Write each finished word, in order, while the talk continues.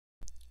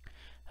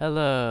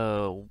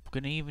Hello,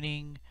 good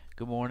evening,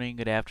 good morning,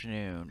 good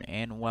afternoon,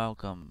 and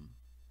welcome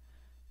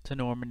to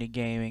Normandy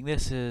Gaming.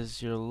 This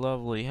is your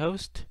lovely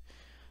host,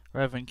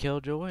 Reverend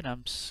Killjoy, and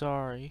I'm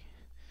sorry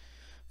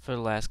for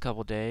the last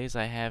couple days.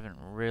 I haven't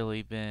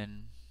really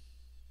been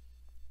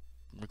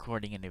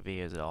recording any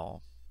videos at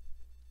all.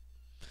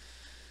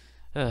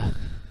 Ugh,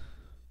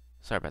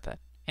 sorry about that.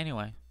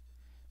 Anyway,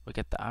 we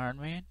got the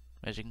Ironman,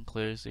 as you can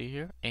clearly see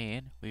here,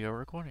 and we are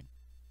recording.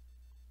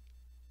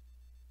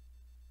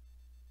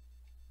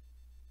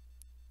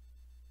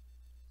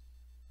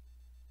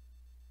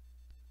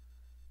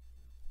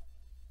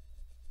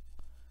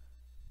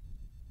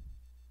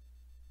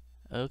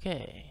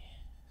 Okay,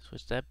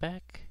 switch that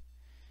back,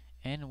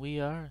 and we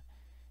are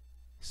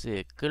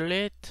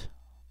Secret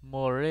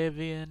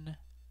Moravian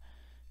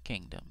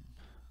Kingdom.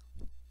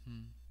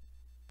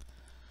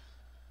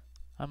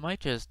 I might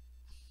just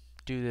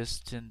do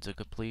this into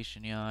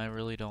completion. Yeah, I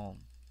really don't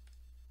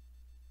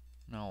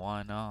know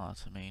why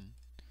not. I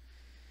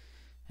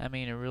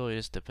mean, it really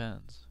just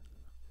depends.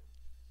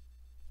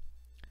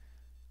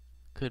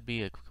 Could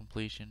be a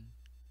completion.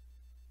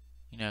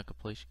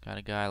 Completion kind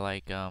of guy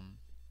like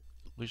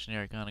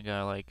completionary kind of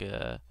guy like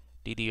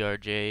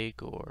DDR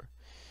Jake, or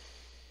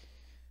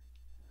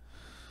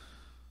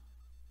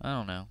I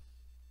don't know.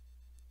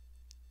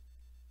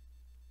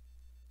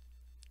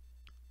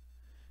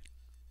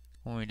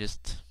 When we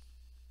just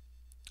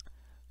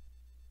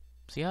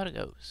see how it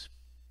goes.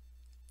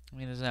 I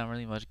mean, there's not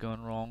really much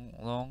going wrong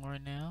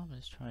right now. I'm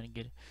just trying to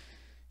get.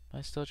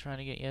 I'm still trying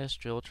to get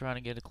still trying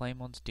to get a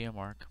claim on Steer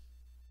Mark.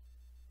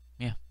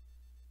 Yeah.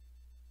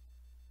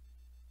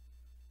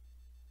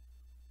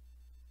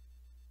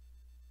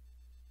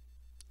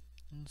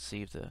 Let's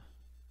see if the.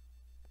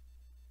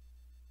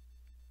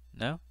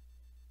 No?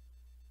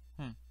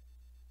 Hmm.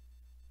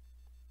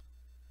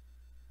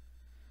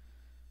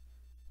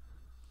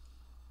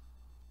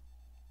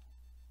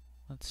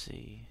 Let's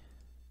see.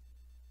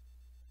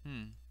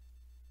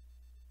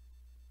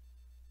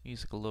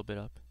 Music a little bit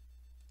up.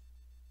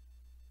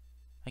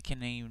 I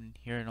can't even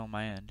hear it on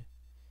my end.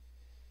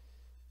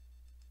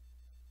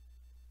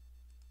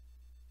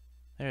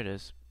 There it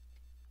is.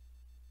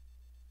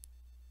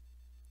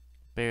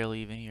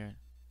 Barely even hear it.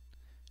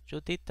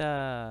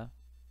 Jodita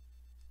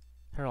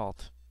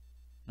Herald.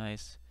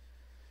 Nice.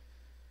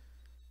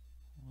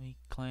 We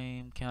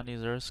claim County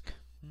Zursk.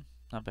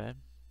 Not bad.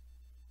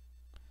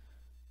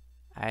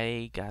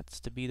 I got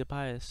to be the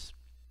pious.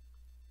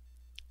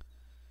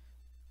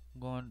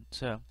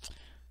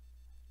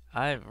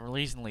 I've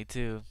recently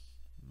too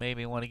made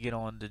me want to get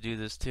on to do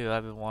this too.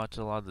 I've been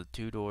watching a lot of the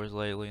Two Doors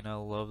lately, and I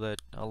love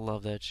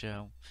that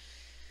show.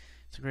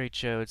 It's a great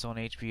show. It's on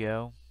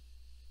HBO.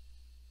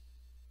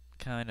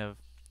 Kind of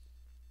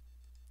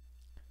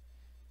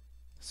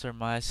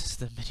surmises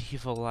the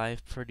medieval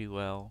life pretty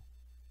well.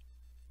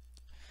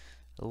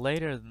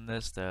 Later than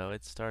this, though,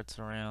 it starts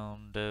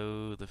around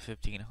the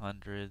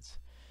 1500s.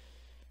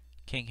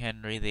 King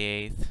Henry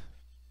VIII.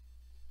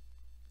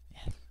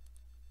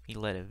 He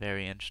led a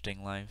very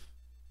interesting life.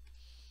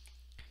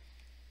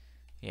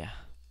 Yeah.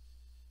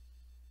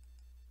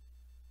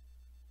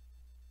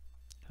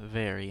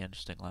 Very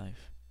interesting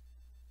life.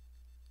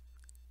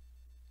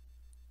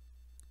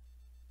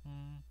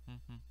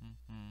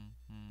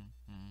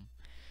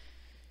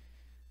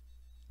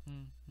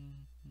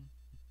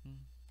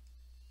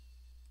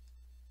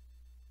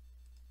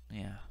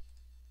 Yeah.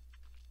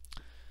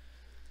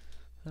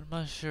 I'm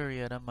not sure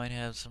yet. I might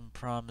have some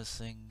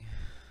promising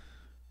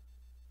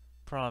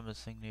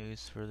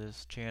news for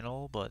this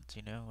channel, but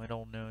I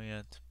don't know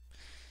yet.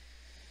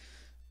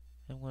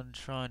 I'm gonna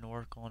try and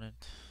work on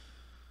it.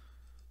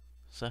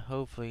 So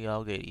hopefully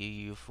I'll get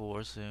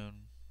UU4 soon.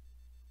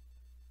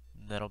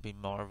 That'll be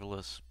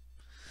marvelous.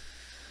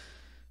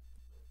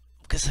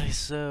 Because I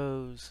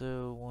so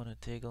want to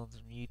take on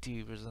some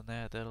YouTubers and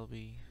that'll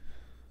be,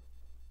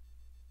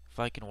 if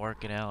I can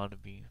work it out,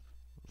 it'll be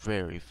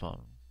very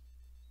fun.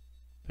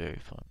 Very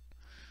fun.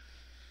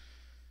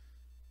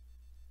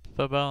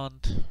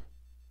 Verband.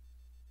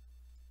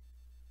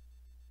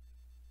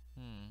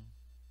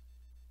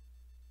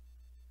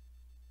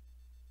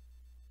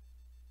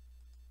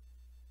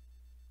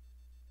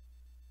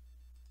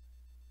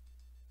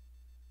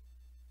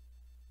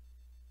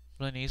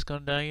 Lenny's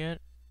gonna die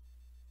yet?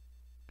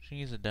 She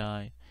needs to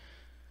die.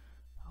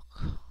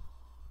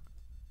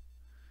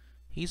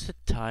 He's a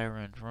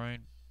tyrant,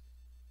 right?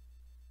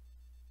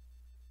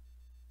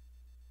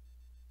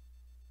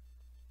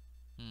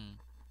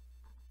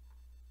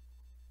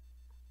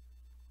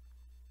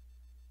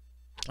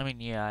 I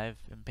mean, yeah, I've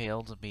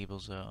impaled some people,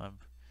 so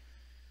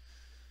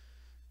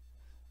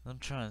I'm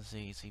trying to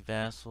see. See,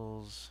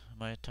 vassals.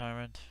 Am I a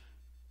tyrant?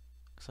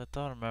 Because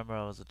I remember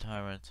I was a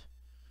tyrant.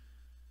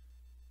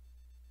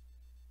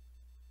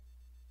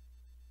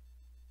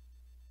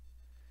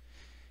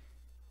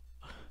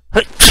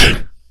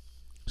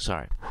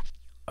 Sorry.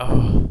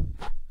 Oh.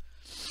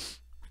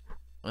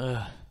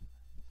 Ugh.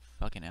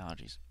 Fucking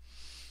allergies.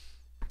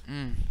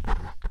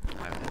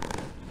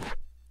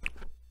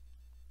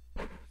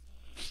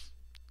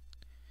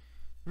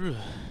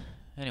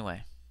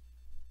 Anyway.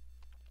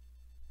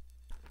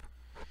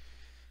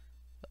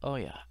 Oh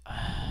yeah.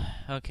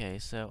 Okay,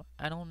 so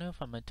I don't know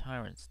if I'm a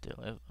tyrant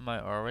still. Am I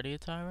already a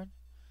tyrant?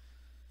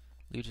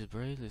 Leeches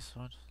bravely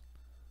sword.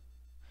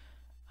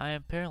 I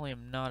apparently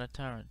am not a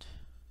tyrant.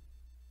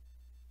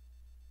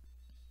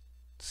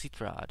 Seat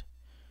rod.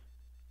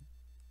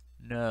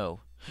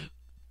 No.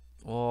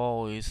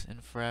 Always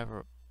and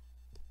forever.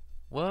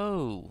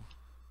 Whoa!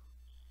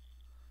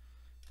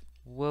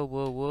 Whoa,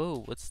 whoa,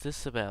 whoa. What's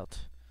this about?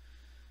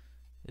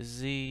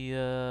 Is the,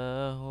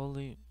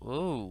 holy...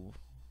 Whoa.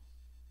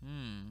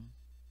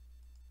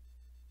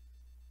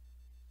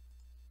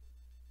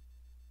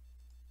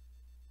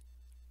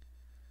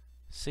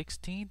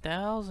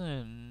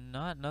 16,000.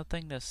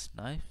 Nothing to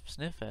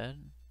sniff at.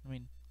 I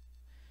mean,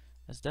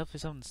 that's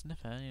definitely something to sniff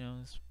at, you know.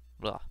 It's,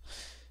 blah.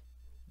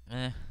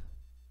 Eh.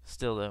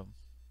 Still, though.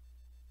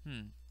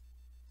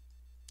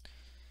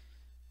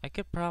 I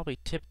could probably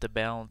tip the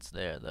balance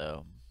there,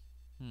 though.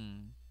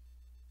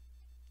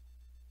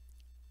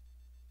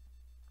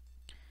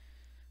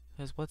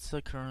 Because what's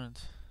the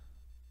current?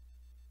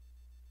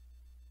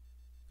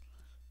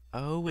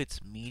 Oh,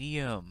 it's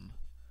medium.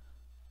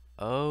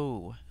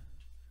 Oh.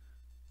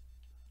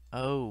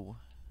 Oh.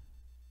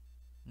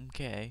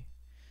 Okay.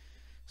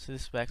 So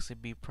this would actually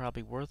be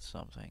probably worth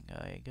something.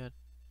 I got...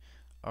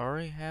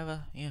 already have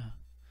a... yeah.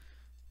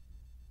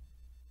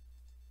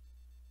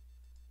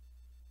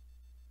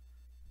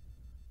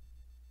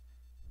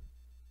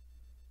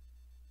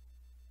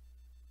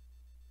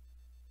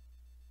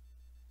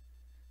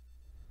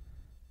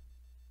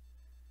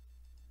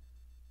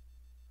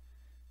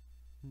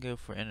 Go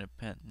for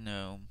independent.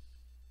 No.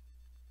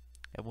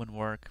 It wouldn't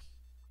work.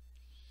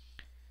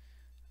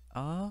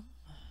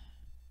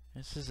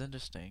 This is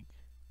interesting.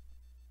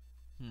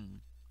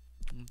 I'm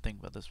gonna think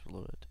about this for a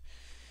little bit.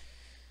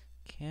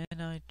 Can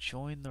I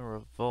join the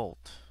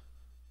revolt?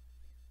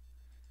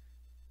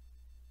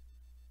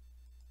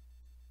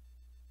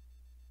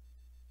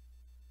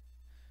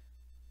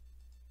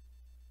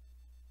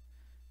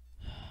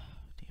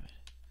 Damn it.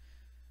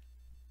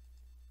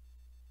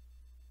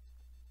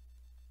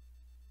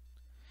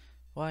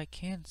 Well, I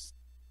can't.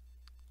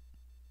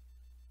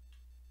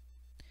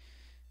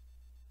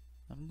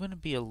 I'm gonna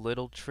be a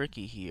little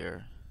tricky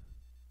here.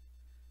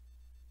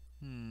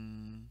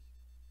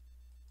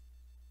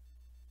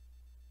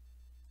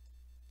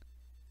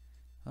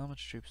 How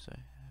much troops do I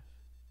have?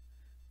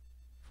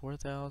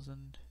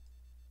 4,000.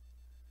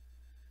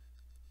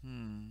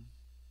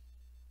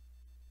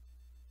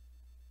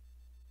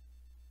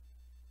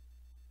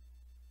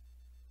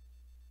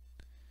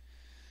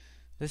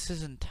 This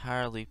is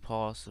entirely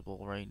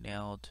possible right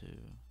now to...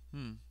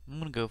 I'm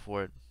gonna go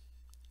for it.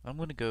 I'm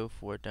gonna go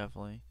for it,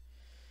 definitely.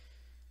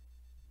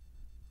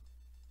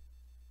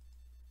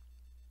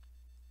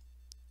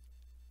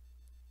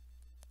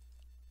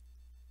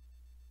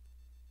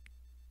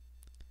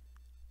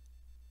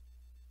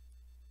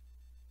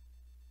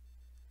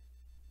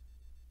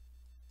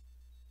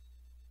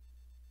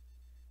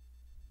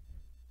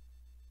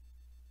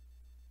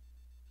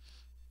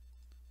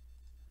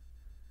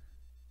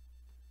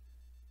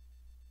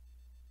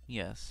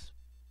 Yes.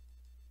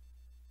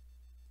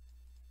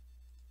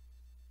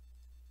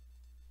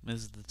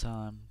 This is the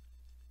time.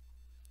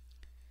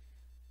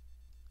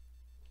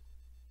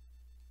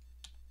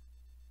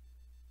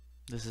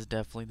 This is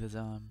definitely the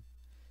time.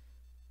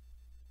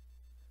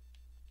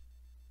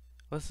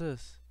 What's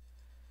this?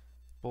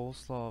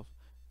 Bolslav.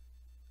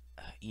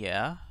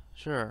 Yeah,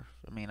 sure.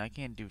 I mean, I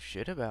can't do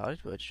shit about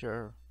it, but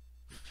sure.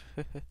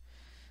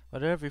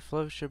 Whatever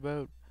floats your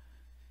boat.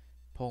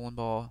 Poland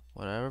ball,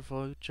 whatever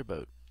floats your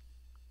boat.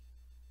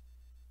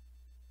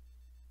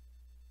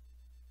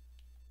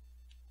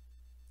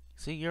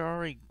 See, you're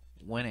already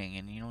winning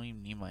and you don't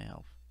even need my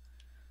help.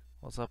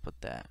 What's up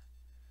with that?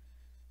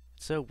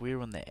 It's so weird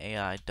when the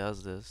AI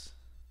does this.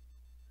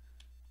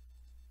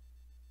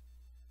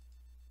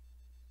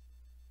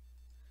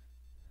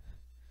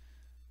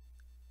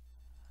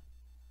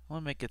 I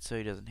want to make it so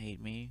he doesn't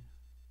hate me.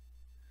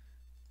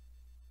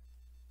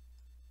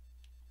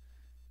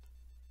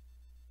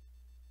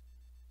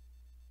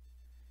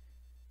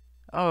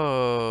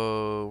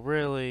 Oh,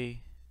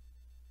 really?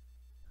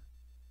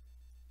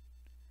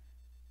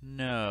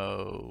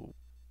 No.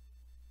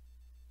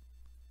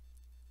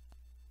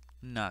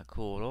 Not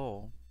cool at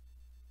all.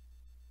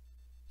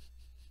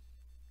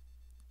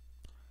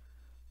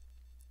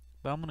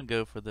 But I'm gonna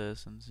go for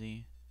this and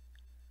see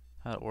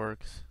how it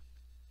works.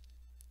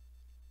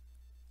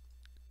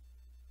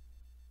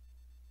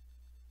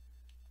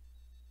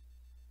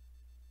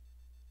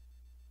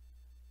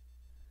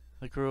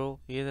 The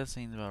cruel? Yeah, that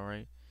seems about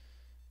right.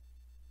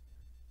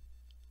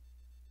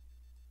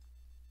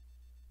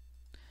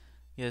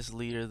 Yes,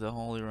 leader of the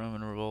Holy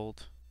Roman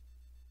Revolt.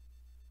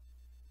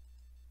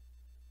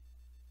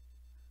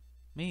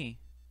 Me?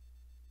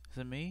 Is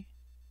it me?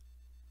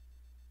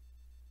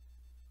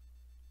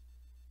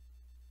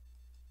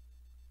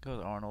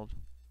 Goes Arnold.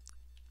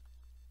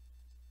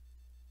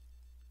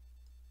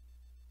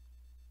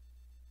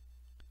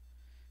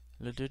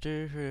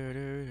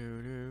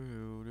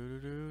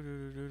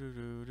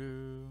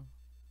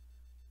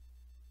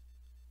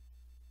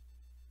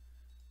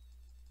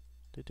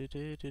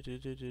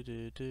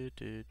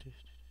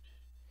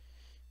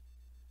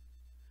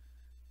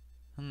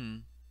 Hmm.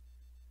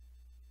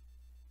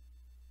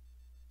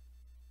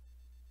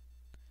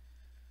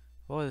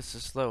 Oh, this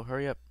is slow.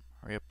 Hurry up.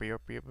 Hurry up, hurry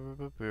up, hurry up, hurry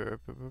up, hurry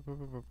up, hurry up, hurry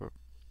up, hurry up.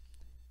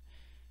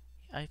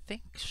 I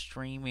think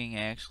streaming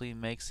actually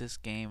makes this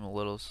game a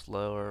little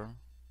slower.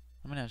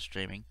 I mean, not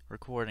streaming,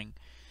 recording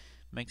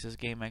makes this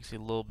game actually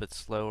a little bit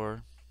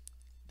slower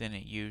than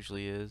it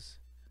usually is.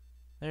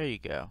 There you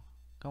go.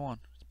 Go on,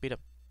 speed up.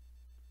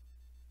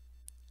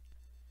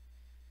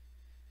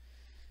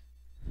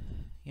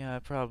 Yeah, I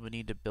probably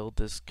need to build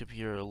this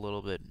computer a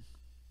little bit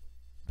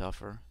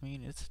tougher. I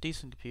mean, it's a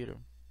decent computer,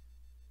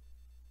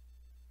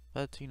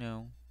 but you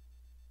know,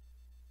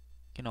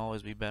 can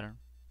always be better.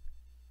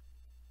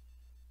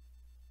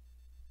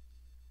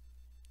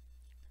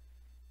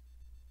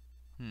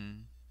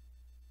 Hmm.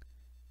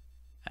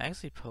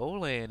 Actually,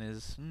 Poland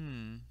is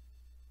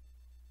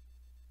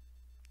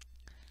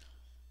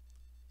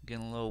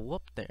getting a little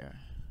whooped there.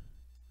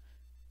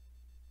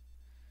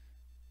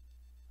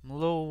 I'm a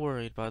little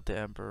worried about the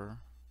Emperor.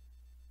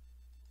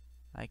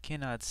 I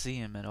cannot see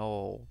him at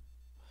all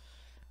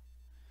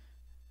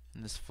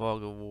in this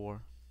fog of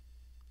war.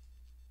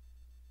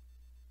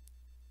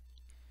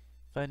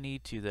 If I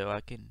need to, though,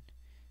 I can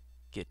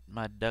get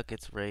my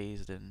ducats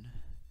raised and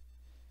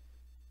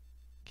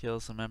kill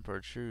some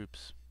Emperor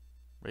troops.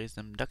 Raise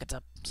them ducats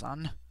up,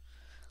 son.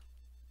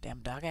 Damn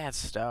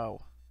ducats,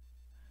 though.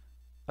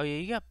 Oh yeah,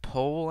 you got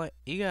Poland,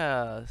 you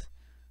got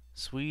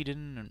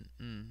Sweden,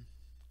 and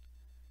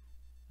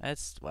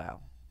that's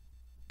wow.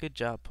 Good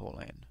job,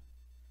 Poland.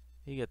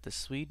 You got the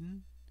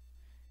Sweden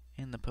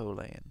and the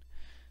Poland.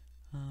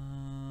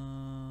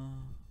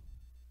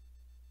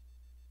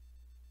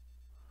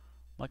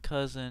 My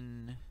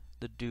cousin,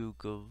 the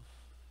Duke of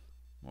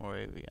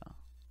Moravia.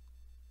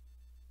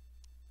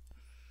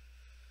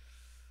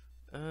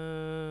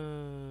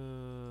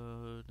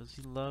 Does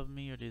he love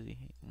me or does he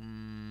hate?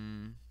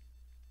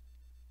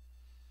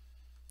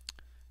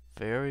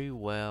 Very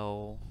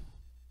well.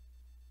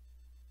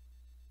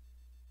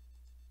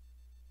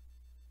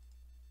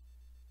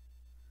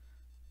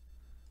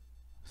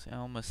 See, I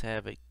almost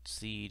have a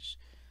siege.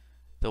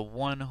 The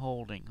one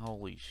holding.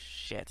 Holy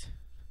shit.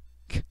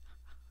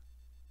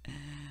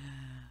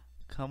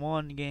 Come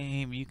on,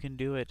 game. You can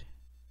do it.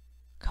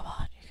 Come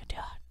on, you can do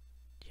it.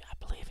 Yeah, I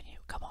believe in you.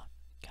 Come on.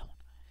 Come on.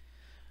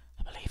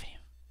 I believe in you.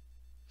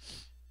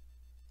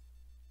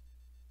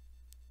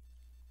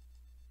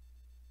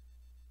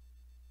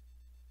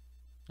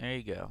 There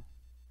you go.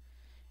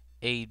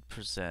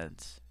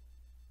 8%.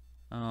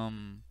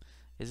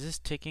 Is this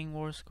ticking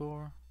war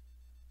score?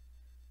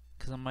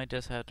 Because I might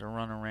just have to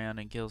run around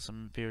and kill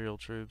some Imperial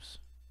troops.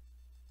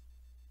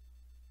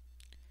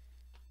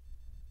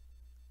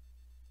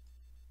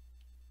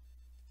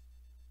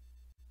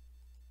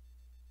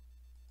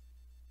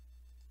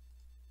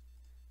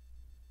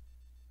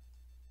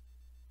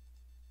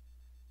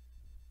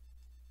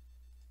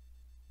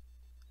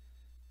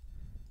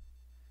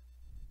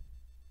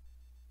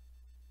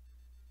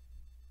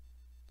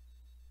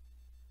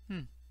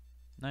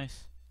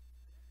 Nice.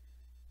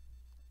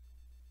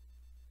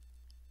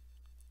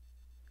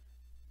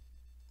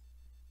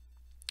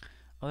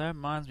 Oh, that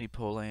reminds me,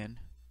 Poland.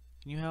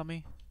 Can you help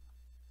me?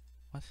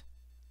 What?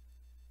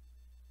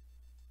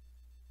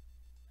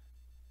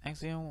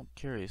 Actually, I'm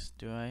curious.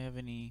 Do I have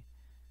any?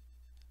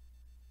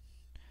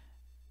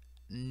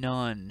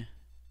 None.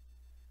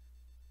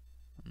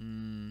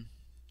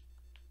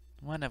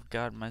 Might have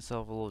gotten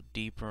myself a little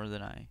deeper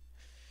than I.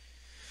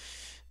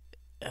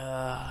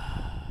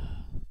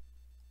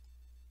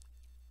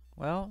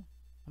 Well,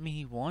 I mean,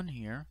 he won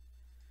here.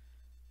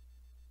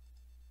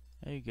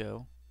 There you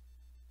go.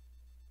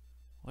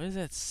 What is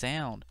that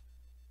sound?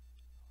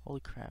 Holy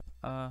crap.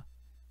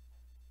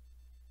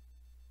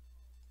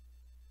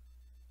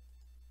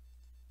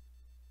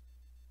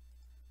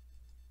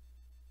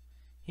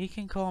 He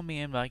can call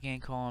me in, but I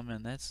can't call him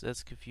in.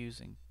 That's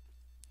confusing.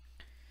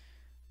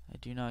 I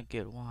do not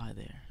get why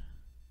there.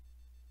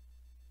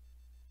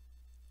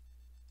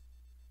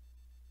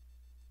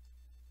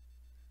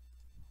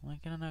 Why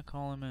can I not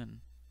call him in?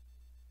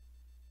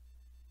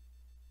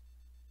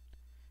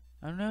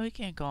 Oh no, he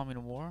can't call me to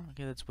war.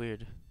 Okay, that's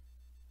weird.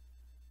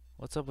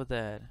 What's up with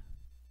that?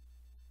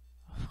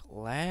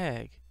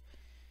 Lag.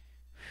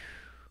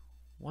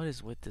 What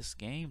is with this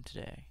game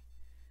today?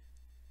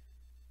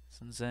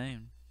 It's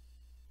insane.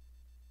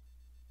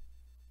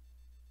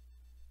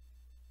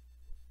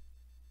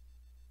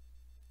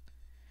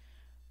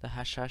 The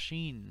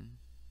Hashashin.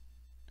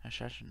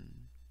 Hashashin.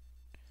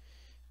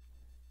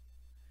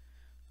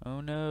 Oh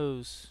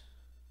noes.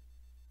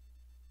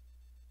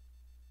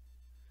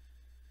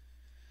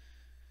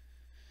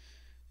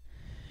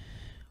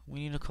 We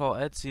need to call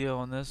Ezio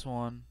on this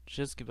one.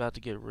 Shit's about to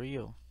get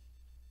real.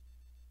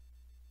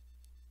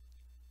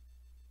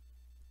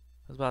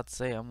 I was about to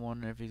say, I'm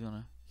wondering if he's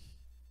gonna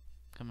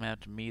come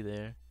after me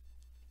there.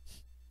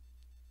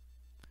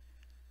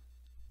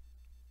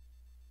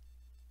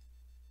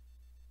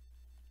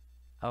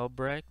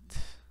 Albrecht?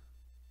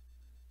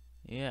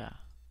 Yeah.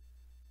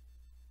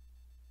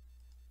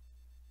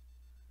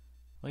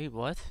 Wait,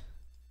 what?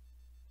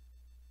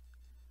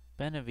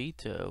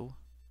 Benevito?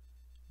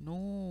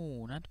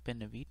 No, not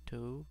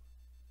Benevito.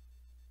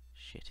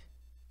 Shit.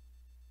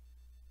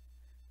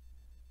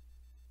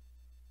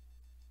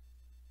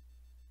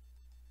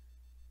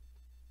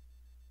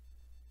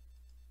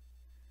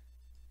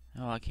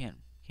 Oh, I can't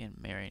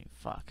marry any.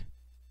 Fuck.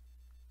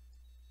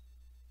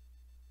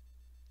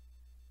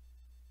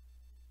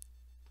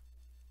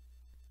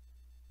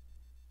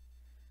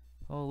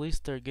 Well, at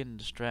least they're getting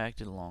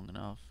distracted long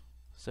enough.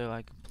 So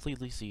I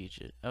completely siege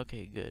it.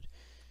 Okay, good.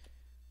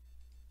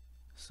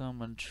 So I'm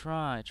gonna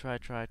try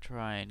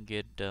and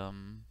get,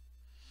 some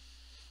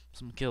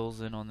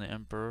kills in on the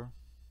Emperor.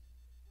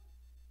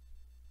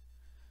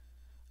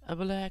 A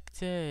black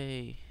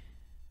day.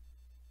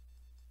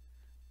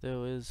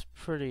 Though is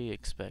pretty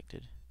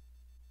expected.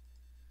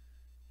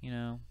 You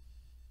know.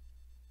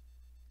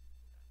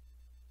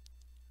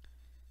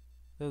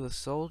 Though the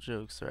soul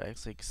jokes are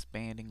actually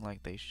expanding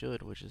like they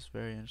should, which is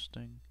very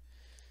interesting.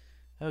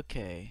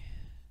 Okay.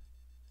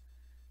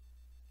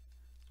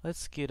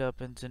 Let's get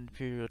up into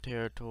Imperial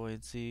territory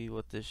and see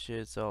what this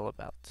shit's all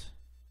about.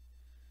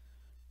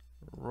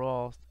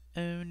 Roth.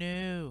 Oh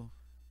no!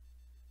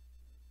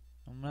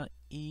 I'm not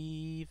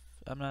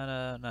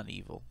not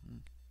evil.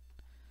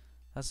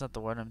 That's not the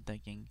word I'm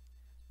thinking.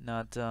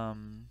 Not, why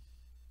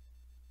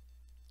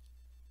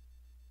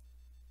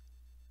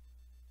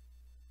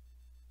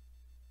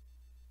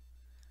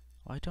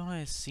don't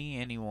I see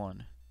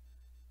anyone?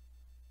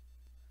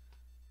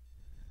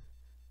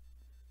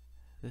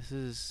 This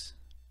is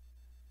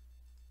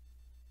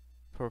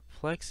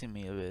perplexing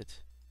me a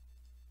bit.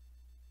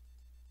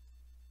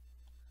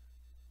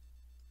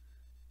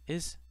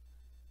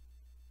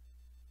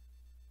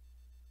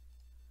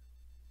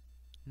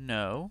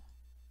 No.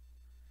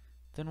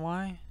 Then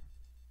why?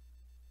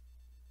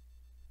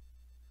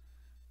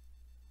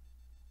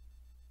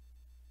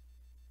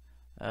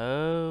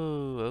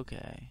 Oh,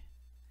 okay.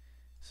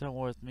 It's not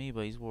worth me,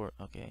 but he's worth.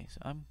 Okay, so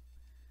I'm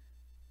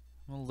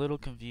a little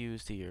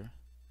confused here.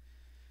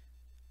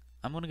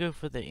 I'm gonna go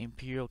for the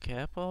Imperial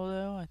capital,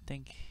 though. I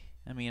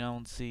mean, I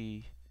don't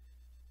see.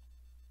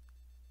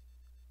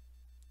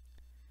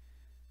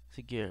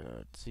 See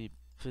Gerhard. See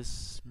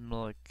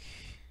Pismlik.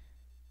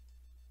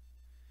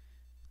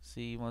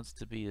 See, he wants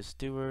to be a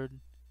steward.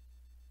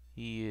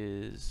 He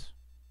is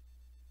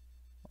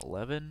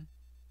 11.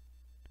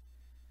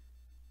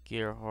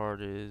 Gerhard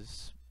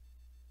is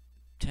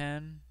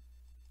 10.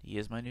 He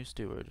is my new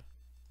steward.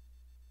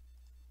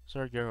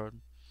 Sorry, Gerhard.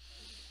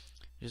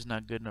 You're just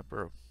not good enough,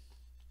 bro.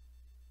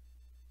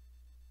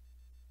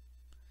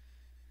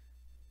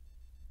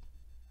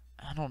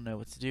 I don't know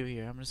what to do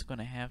here. I'm just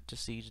gonna have to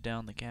siege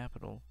down the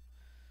capital.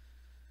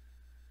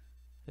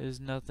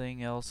 There's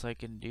nothing else I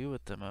can do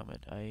at the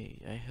moment.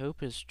 I hope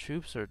his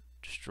troops are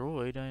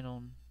destroyed. I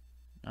don't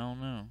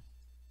know.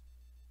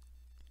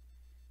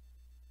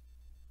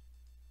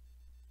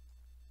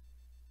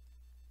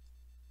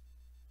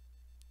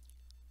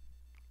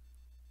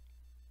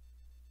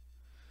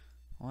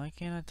 Why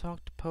can't I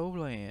talk to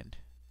Poland?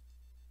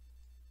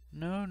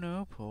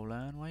 No,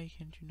 Poland. Why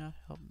can't you not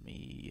help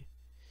me?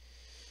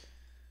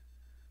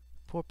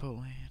 Poor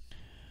Poland.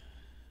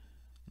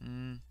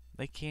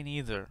 They can't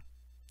either.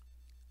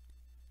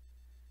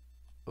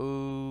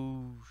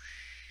 Oh,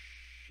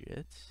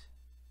 shit.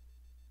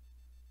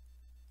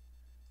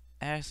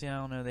 Actually, I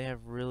don't know. They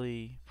have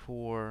really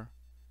poor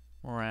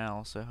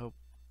morale, so I hope.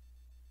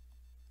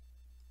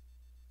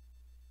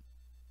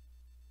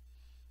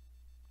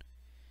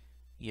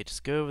 Yeah,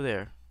 just go over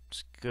there.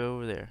 Just go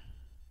over there.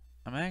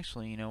 I'm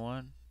actually, you know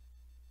what?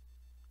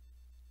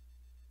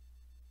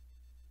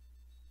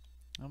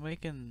 I'm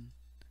making.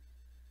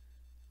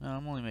 No,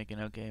 I'm only making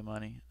okay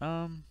money.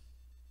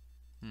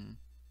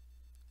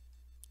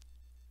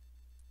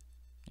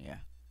 Yeah.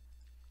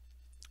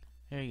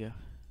 Here you go.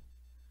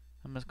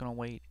 I'm just gonna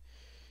wait.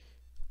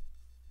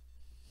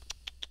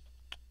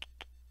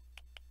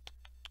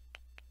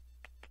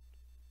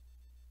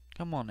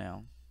 Come on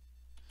now.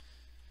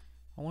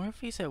 I wonder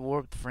if he's at war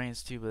with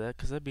France too, but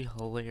cause that'd be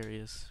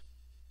hilarious.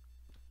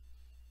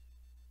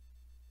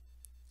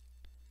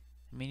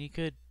 I mean, you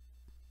could.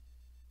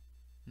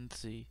 Let's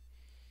see.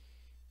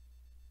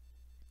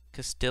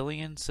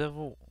 Castilian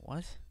Civil.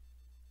 What?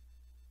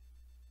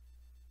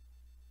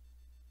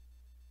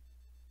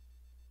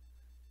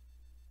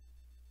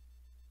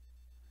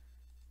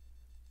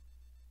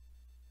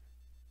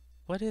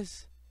 What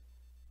is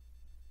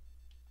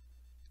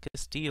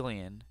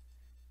Castilian?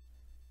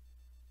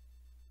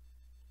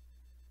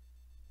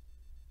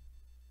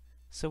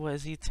 So what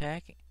is he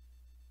attacking?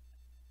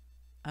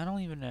 I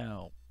don't even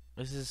know.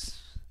 This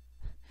is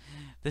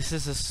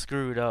a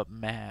screwed up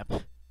map.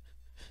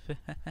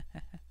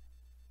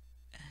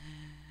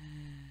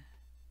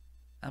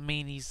 I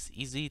mean,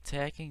 is he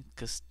attacking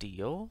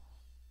Castile?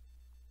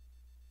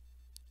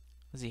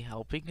 Is he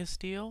helping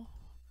Castile?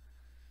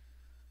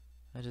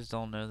 I just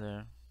don't know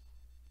there.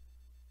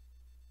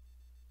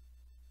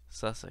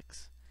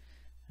 Sussex.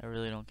 I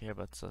really don't care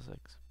about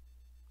Sussex.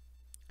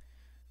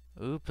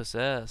 Ooh,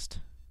 possessed.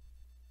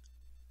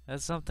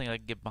 That's something I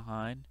can get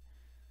behind.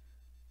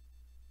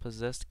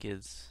 Possessed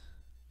kids.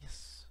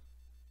 Yes.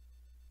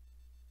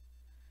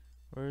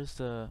 Where's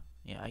the...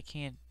 Yeah, I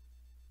can't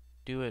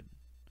do it,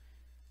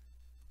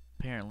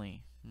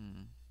 apparently.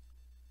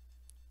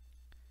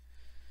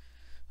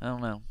 I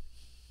don't know.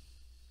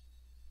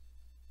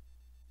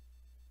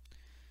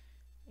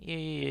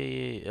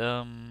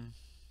 Yeah.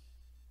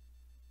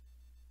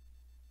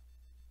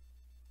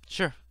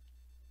 Sure.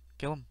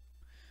 Kill him.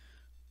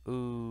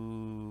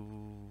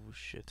 Ooh,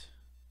 shit.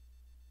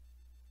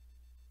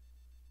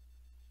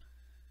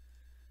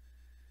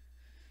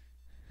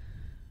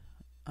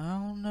 I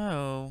don't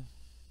know.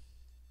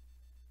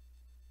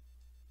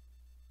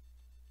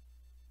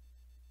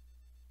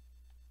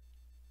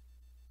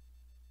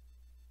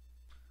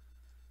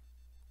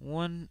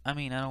 I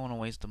mean, I don't want to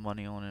waste the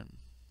money on it.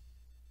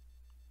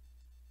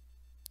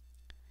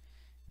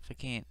 If I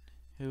can't,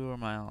 who are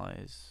my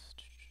allies?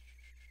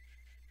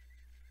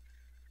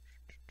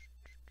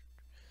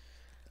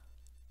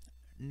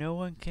 No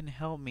one can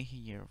help me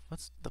here.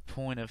 What's the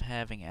point of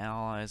having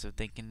allies if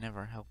they can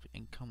never help?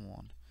 And come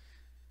on.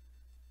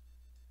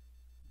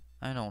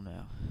 I don't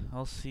know.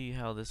 I'll see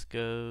how this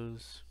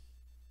goes.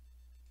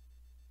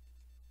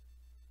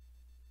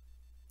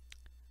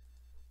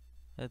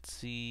 Let's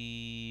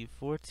see.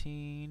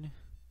 14.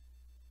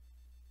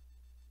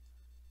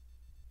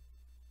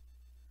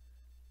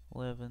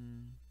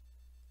 11.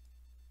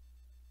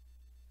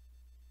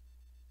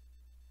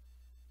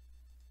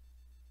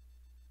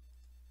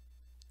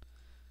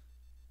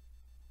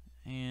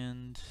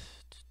 And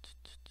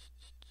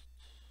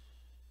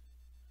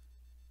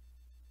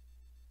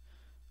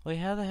wait,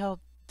 how the hell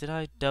did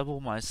I double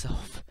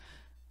myself?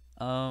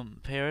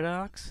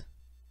 Paradox?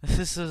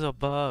 This is a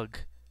bug.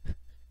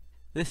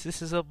 This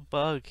is a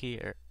bug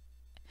here.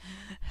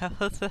 How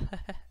the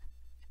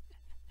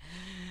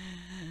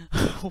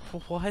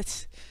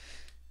what?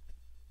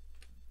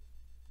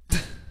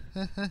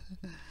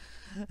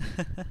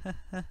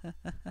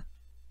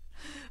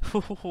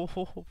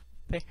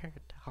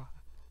 Paradox.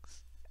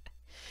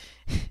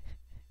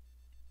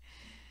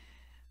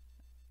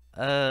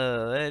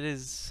 That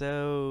is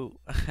so...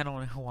 I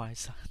don't know why I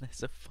saw that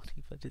so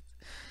funny, but it's...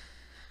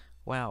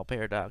 Wow,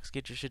 Paradox,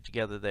 get your shit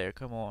together there,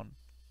 come on.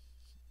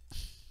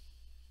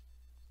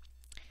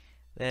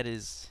 That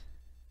is...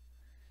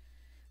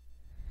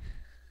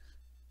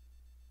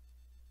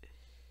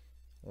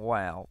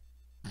 Wow.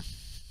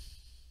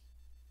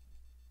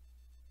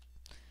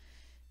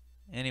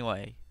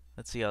 Anyway,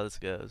 let's see how this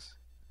goes.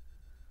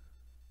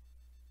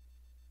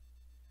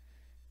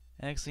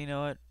 Actually, you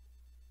know what?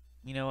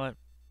 You know what?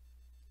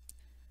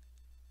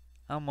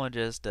 I'm gonna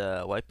just,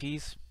 white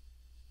piece.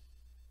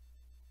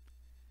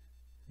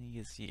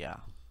 Yeah.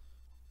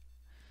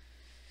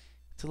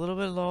 It's a little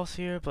bit lost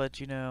here, but,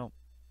 you know,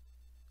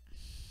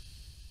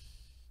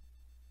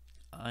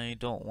 I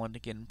don't want to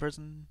get in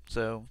prison,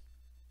 so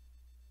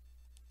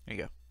there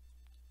you go.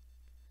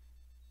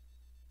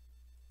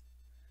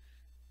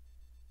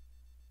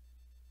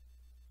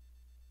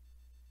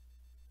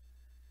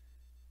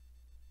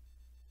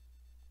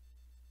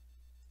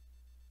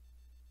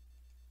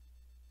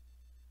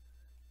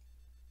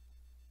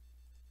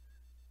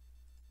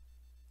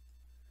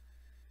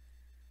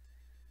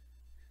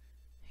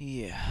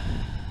 Yeah.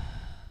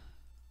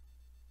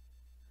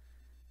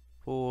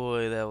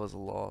 Boy, that was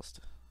lost.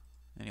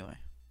 Anyway,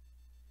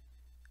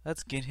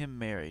 let's get him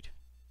married.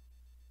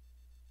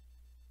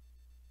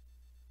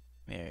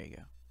 There you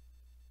go.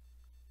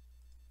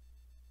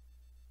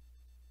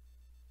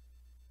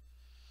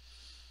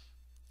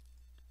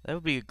 That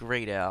would be a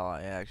great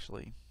ally,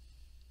 actually.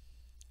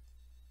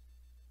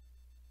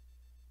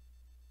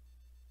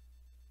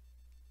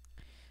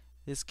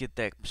 Just get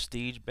that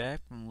prestige back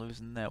from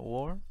losing that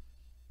war.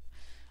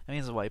 I mean,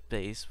 it's a white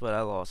base, but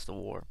I lost the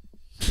war.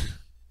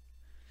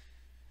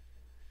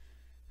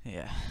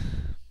 Yeah.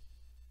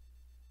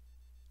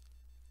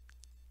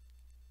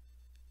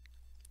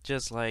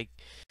 Just like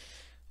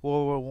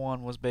World War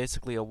One was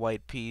basically a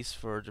white peace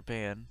for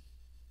Japan.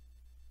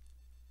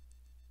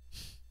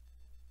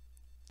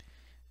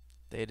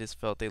 They just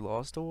felt they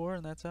lost the war,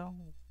 and that's how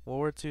World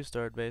War Two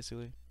started,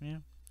 basically. Yeah.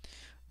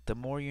 The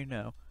more you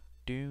know.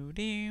 Do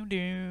do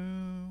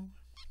do.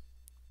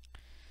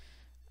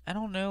 I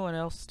don't know what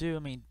else to do. I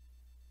mean,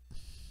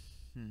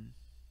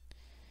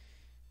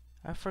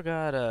 I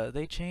forgot.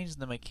 They changed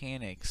the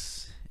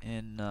mechanics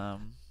in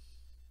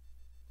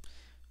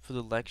for the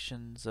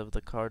elections of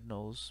the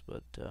Cardinals,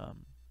 but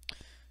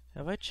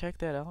have I checked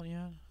that out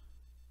yet?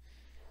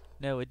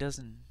 No, it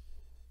doesn't.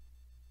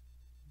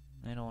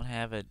 I don't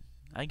have it.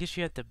 I guess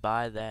you have to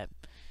buy that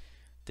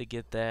to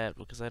get that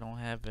because I don't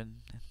have it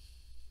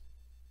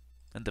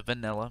in the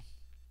vanilla.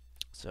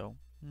 So,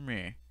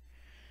 meh.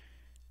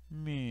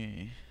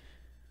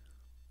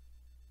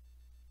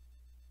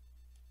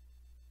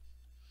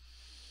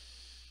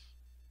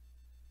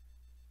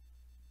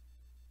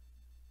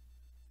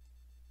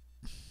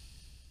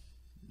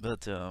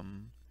 But,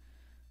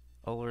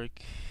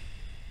 Ulrich,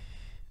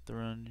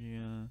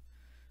 Thuringia,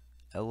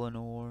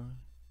 Eleanor.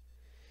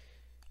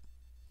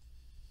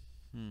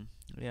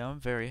 Yeah, I'm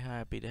very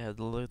happy to have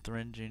the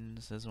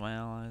Lutherans as my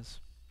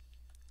allies.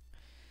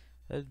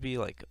 That'd be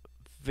like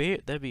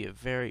that'd be a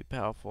very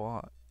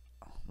powerful.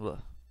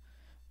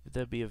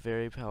 That'd be a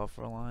very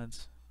powerful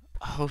alliance.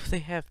 Oh, they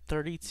have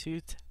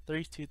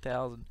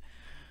 32,000.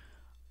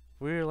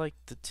 We're like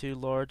the two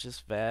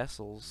largest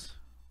vassals.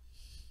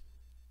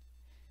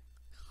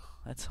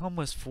 That's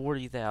almost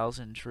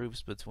 40,000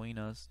 troops between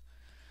us.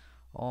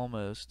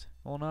 Almost.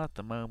 Well, not at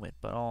the moment,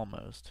 but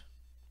almost.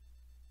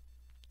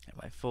 At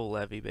my full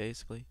levy,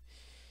 basically.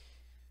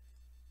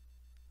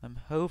 I'm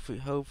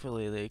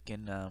hopefully they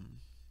can, oh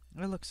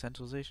look,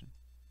 centralization.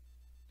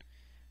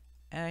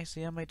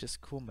 Actually, I might just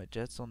cool my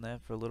jets on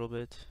that for a little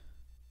bit.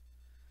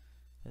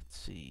 Let's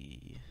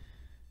see.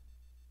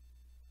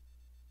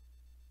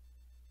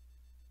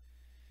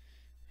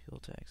 Fuel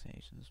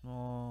taxation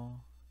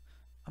small.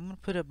 I'm gonna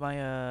put up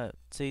my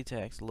city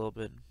tax a little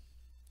bit.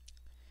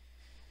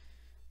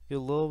 Get a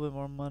little bit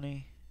more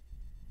money.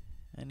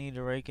 I need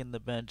to rake in the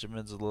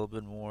Benjamins a little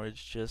bit more.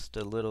 It's just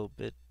a little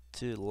bit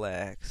too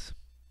lax.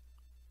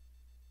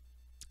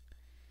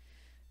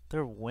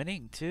 They're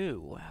winning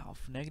too. Wow,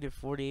 negative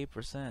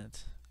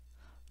 48%.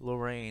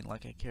 Lorraine,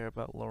 like I care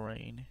about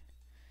Lorraine.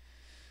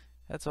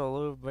 That's all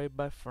over right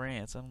by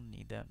France. I don't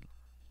need that.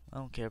 I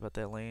don't care about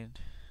that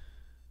land.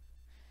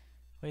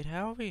 Wait,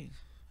 how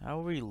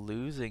are we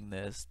losing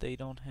this? They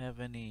don't have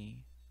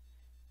any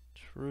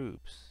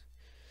troops.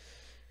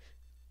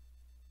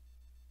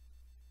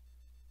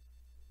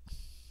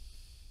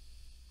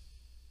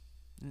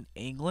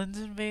 England's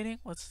invading?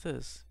 What's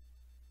this?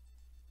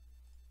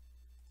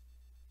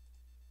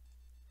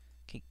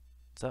 Okay,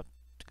 stop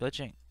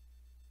glitching.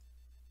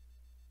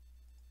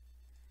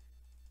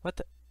 What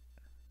the?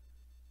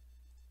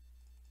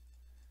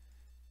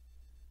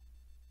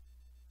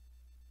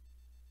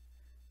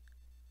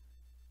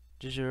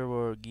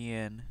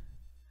 Georgian.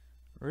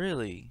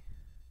 Really?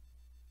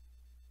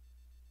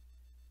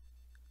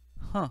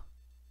 Huh.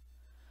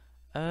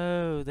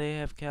 Oh, they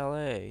have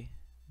Calais.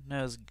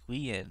 No, it's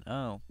Guyenne.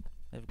 Oh,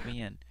 they have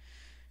Guyenne.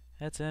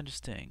 That's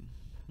interesting.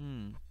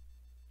 Hmm.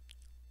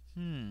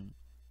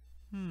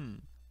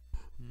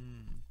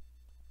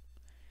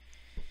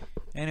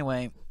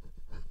 Anyway,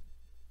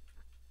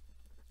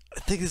 I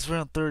think it's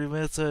around 30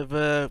 minutes.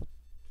 I've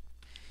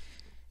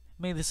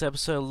made this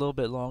episode a little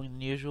bit longer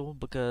than usual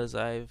because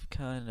I've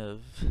kind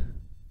of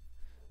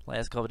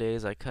last couple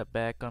days I cut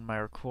back on my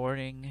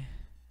recording.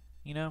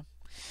 You know,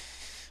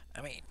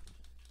 I mean,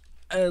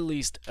 at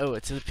least owe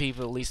it to the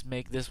people. At least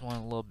make this one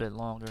a little bit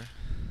longer.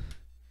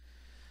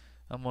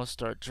 I'm gonna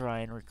start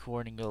trying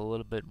recording a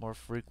little bit more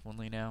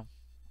frequently now.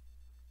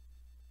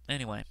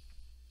 Anyway,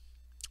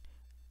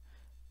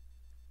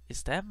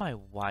 is that my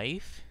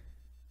wife?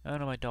 Oh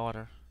no, my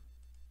daughter.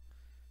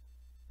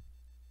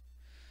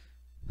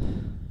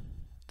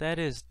 That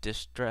is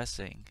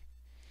distressing.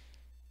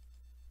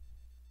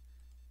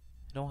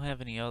 I don't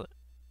have any other.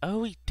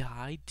 Oh, he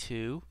died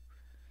too?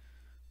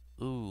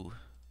 Ooh.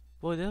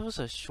 Boy, that was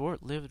a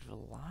short-lived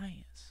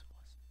alliance.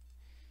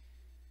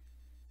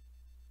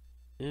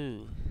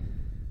 Ooh.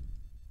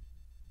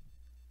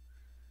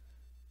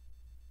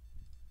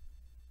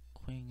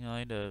 Queen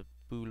Ida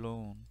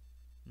Boulogne.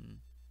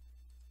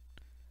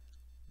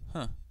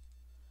 Huh.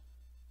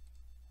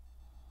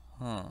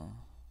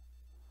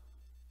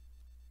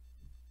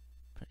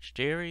 Prince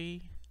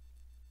Jerry.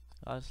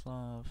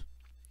 Vaslav.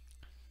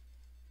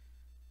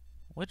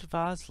 What did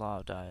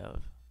Vaslav die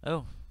of?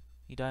 Oh,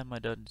 he died in my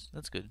duds.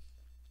 That's good.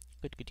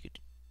 Good.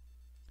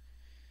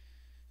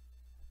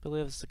 I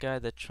believe it's the guy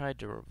that tried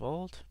to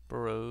revolt.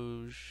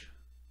 Barouge.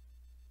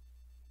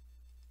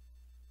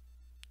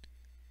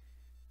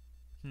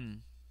 I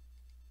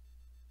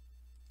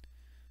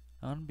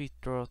want to be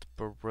thrown off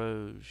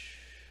Barouge.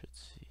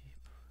 Let's see.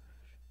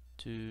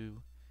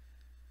 To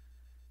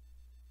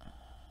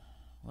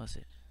what's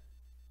it?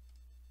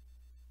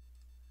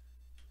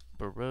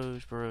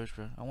 Barouge.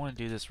 I want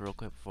to do this real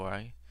quick before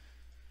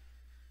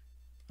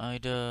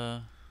I'd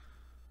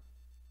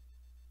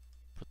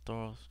put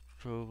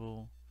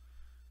Trouble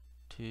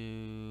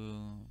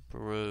to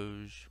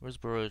Barouge. Where's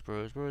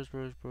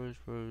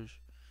Barouge?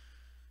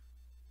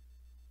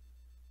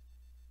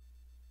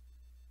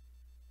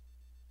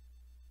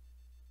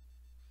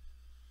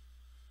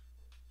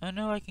 I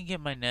know I can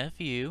get my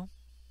nephew.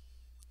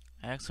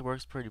 Actually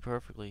works pretty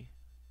perfectly.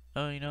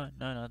 Oh, you know what?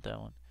 No, not that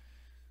one.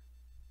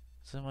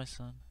 Is that my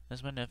son?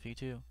 That's my nephew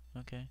too.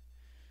 Okay.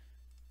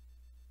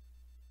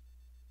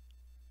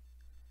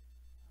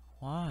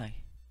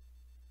 Why?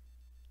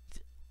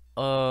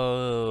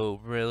 Oh,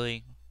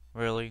 really?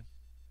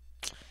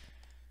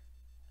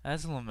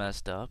 That's a little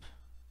messed up.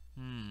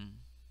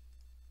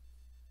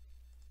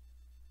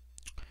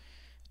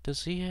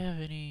 Does he have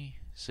any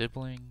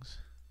siblings?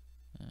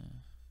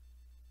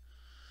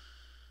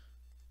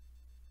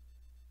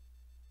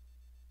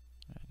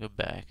 Go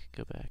back.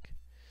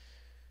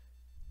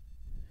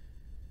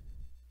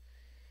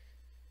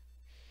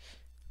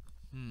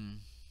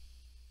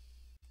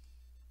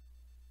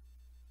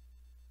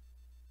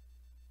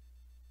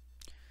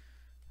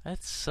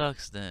 That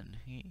sucks then.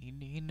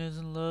 He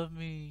doesn't love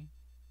me.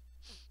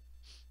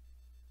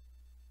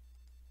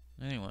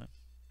 Anyway.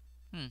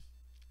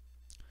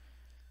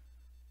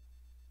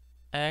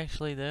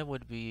 Actually, that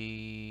would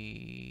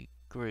be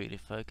great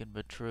if I can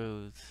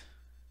betroth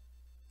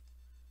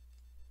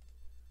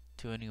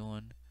to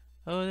anyone.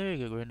 Oh, there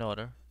you go,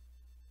 granddaughter.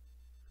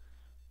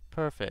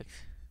 Perfect.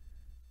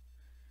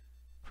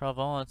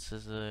 Provence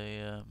is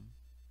a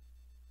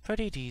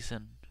pretty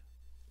decent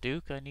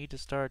duke. I need to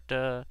start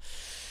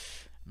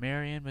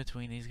marrying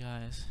between these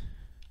guys.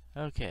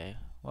 Okay,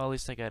 well, at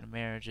least I got a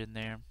marriage in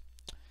there.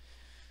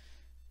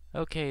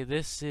 Okay,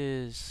 this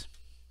is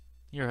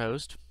your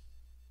host,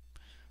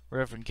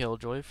 Reverend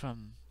Killjoy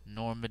from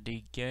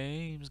Normandy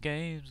Games.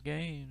 I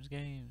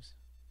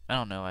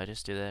don't know, I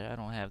just do that. I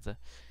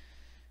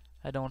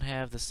don't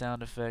have the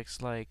sound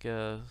effects like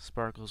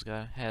Sparkles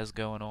has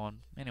going on.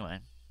 Anyway,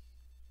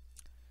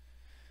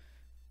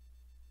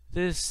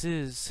 this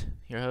is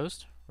your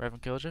host,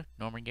 Reverend Killjoy,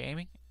 Norman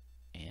Gaming,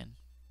 and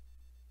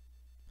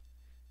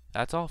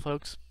that's all,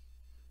 folks.